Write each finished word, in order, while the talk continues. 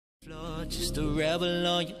Just a rebel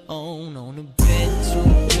on your own, on a bed to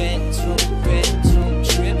bed to bed to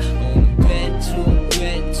trip, on a bed to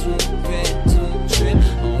bed to bed to trip,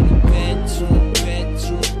 on a bed to bed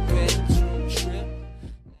to bed to trip.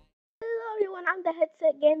 Hello everyone, I'm the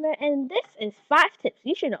Headset Gamer, and this is 5 tips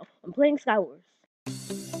you should know when playing Skywars.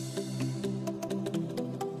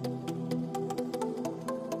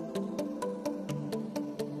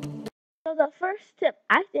 So the first tip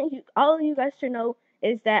I think all of you guys should know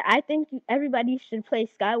is that I think everybody should play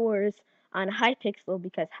Skywars on Hypixel,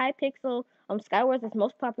 because Hypixel Skywars is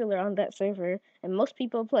most popular on that server and most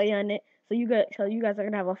people play on it. So you guys are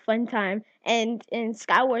gonna have a fun time. And in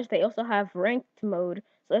Skywars they also have ranked mode.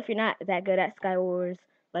 So if you're not that good at Skywars,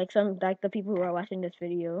 like the people who are watching this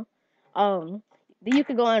video, you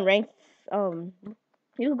could go on ranked mode,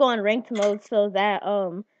 so that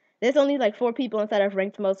there's only like 4 people inside of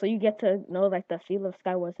ranked mode, so you get to know like the feel of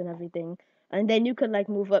Skywars and everything. And then you could like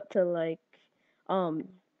move up to like what's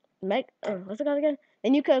it called again?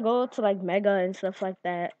 Then you could go to like Mega and stuff like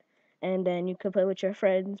that, and then you could play with your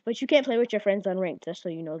friends. But you can't play with your friends on ranked, just so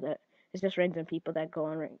you know that. It's just random people that go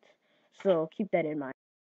on ranked. So keep that in mind.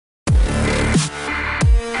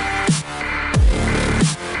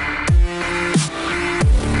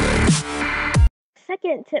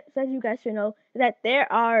 Second tip that you guys should know is that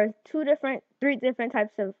there are 4 different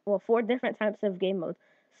types of game modes.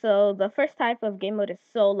 So the first type of game mode is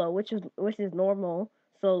solo, which is normal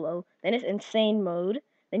solo. Then it's insane mode.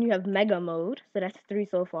 Then you have mega mode, so that's 3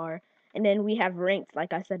 so far. And then we have ranked,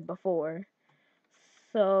 like I said before.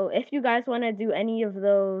 So if you guys want to do any of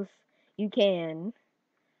those, you can.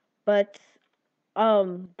 But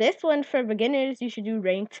this one for beginners, you should do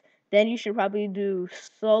ranked. Then you should probably do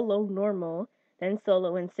solo normal, then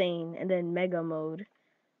solo insane, and then mega mode,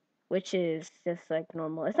 which is just like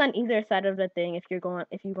normal. It's on either side of the thing if you go on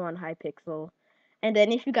Hypixel. And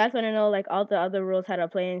then if you guys want to know like all the other rules, how to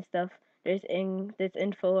play and stuff, there's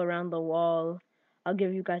info around the wall. I'll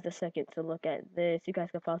give you guys a second to look at this. You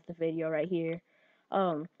guys can pause the video right here.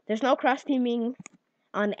 There's no cross teaming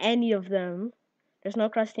on any of them.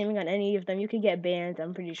 You can get banned,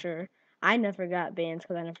 I'm pretty sure. I never got banned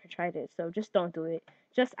because I never tried it, so just don't do it.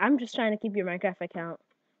 I'm just trying to keep your Minecraft account.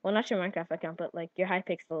 Well, not your Minecraft account, but like your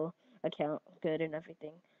Hypixel account good and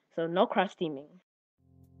everything. So no cross teaming.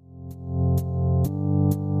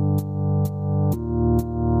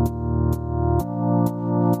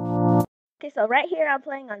 Okay, so right here I'm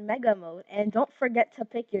playing on Mega Mode, and don't forget to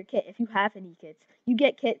pick your kit if you have any kits. You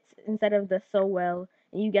get kits instead of the So Well,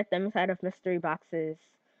 and you get them inside of mystery boxes.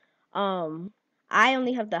 I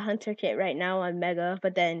only have the Hunter kit right now on Mega,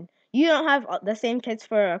 but then you don't have the same kits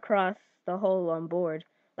for across the whole board.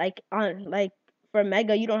 Like for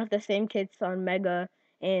Mega, you don't have the same kits on Mega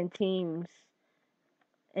and Teams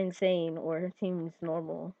Insane or Teams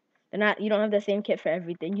Normal. You don't have the same kit for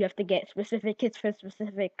everything. You have to get specific kits for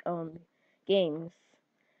specific games.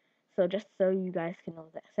 So just so you guys can know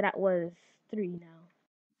that. So that was 3 now.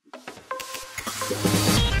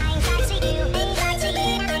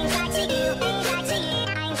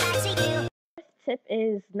 Tip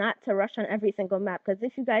is not to rush on every single map, because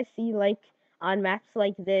if you guys see like on maps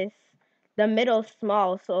like this, the middle's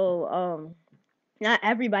small, so not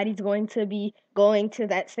everybody's going to be going to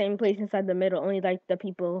that same place inside the middle. Only like the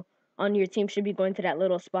people on your team should be going to that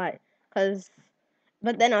little spot.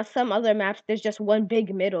 But then on some other maps, there's just one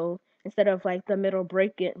big middle instead of like the middle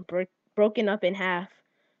broken up in half.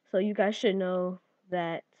 So you guys should know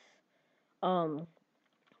that don't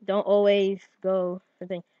always go for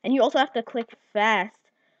things. And you also have to click fast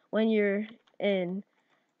when you're in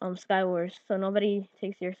Skywars, so nobody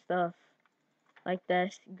takes your stuff like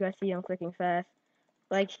that. You guys see I'm clicking fast.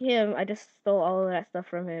 Like him, I just stole all of that stuff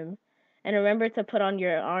from him. And remember to put on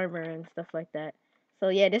your armor and stuff like that. So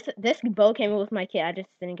yeah, this bow came with my kit. I just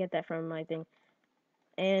didn't get that from my thing.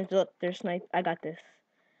 And look, there's snipe. I got this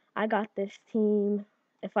team.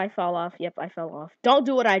 If I fall off, yep, I fell off. Don't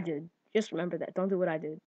do what I did. Just remember that. Don't do what I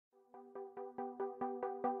did.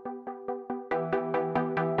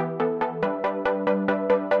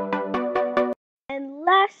 And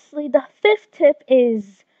lastly, the 5th tip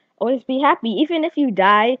is always be happy. Even if you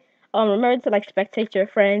die, remember to like spectate your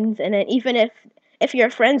friends, and then even if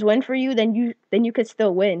your friends win for you, then you could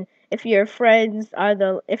still win. If your teammates are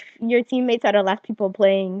the last people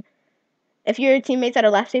playing, if your teammates are the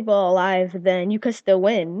last people alive, then you could still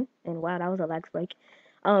win. And wow, that was a lag spike.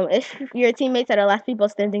 If your teammates are the last people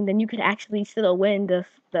standing, then you could actually still win the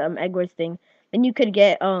Edwards thing. Then you could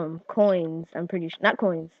get coins. I'm pretty sure, not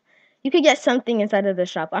coins. You could get something inside of the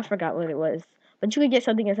shop. I forgot what it was, but you could get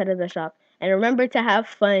something inside of the shop. And remember to have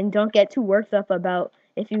fun. Don't get too worked up about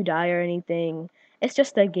if you die or anything. It's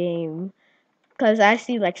just a game. Because I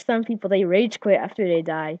see like some people, they rage quit after they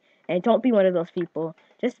die. And don't be one of those people.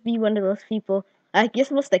 Just be one of those people. Like, you're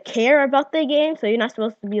supposed to care about the game, so you're not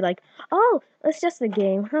supposed to be like, oh, it's just a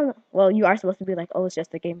game. Well, you are supposed to be like, oh, it's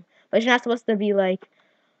just a game. But you're not supposed to be like,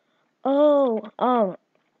 oh,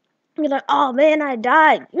 you're like, oh man, I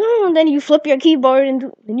died. Then you flip your keyboard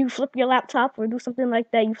and then you flip your laptop or do something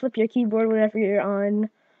like that. You flip your keyboard, whatever you're on.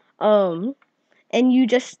 And you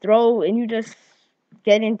just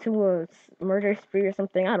get into a murder spree or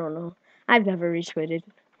something. I don't know. I've never rage quitted.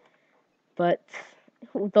 But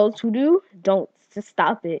those who do, don't. Just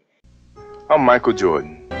stop it. I'm Michael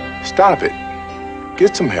Jordan. Stop it.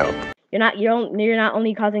 Get some help. You're not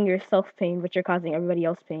only causing yourself pain, but you're causing everybody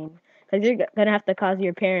else pain. Because you're gonna have to cause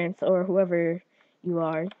your parents or whoever you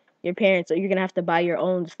are, your parents, or you're gonna have to buy your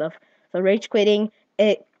own stuff. So rage quitting,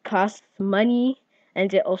 it costs money,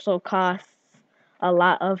 and it also costs a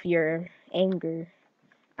lot of your anger,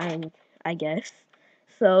 I guess.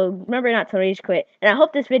 So remember not to rage quit. And I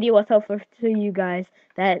hope this video was helpful to you guys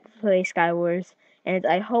that play Skywars. And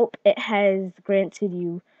I hope it has granted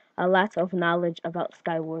you a lot of knowledge about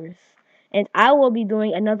Skywars. And I will be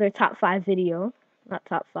doing another top 5 video. Not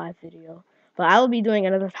top 5 video. But I will be doing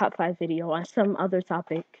another top 5 video on some other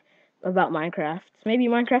topic about Minecraft. Maybe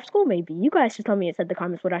Minecraft School, maybe. You guys should tell me in the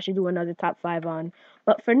comments what I should do another top 5 on.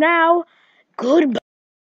 But for now, goodbye.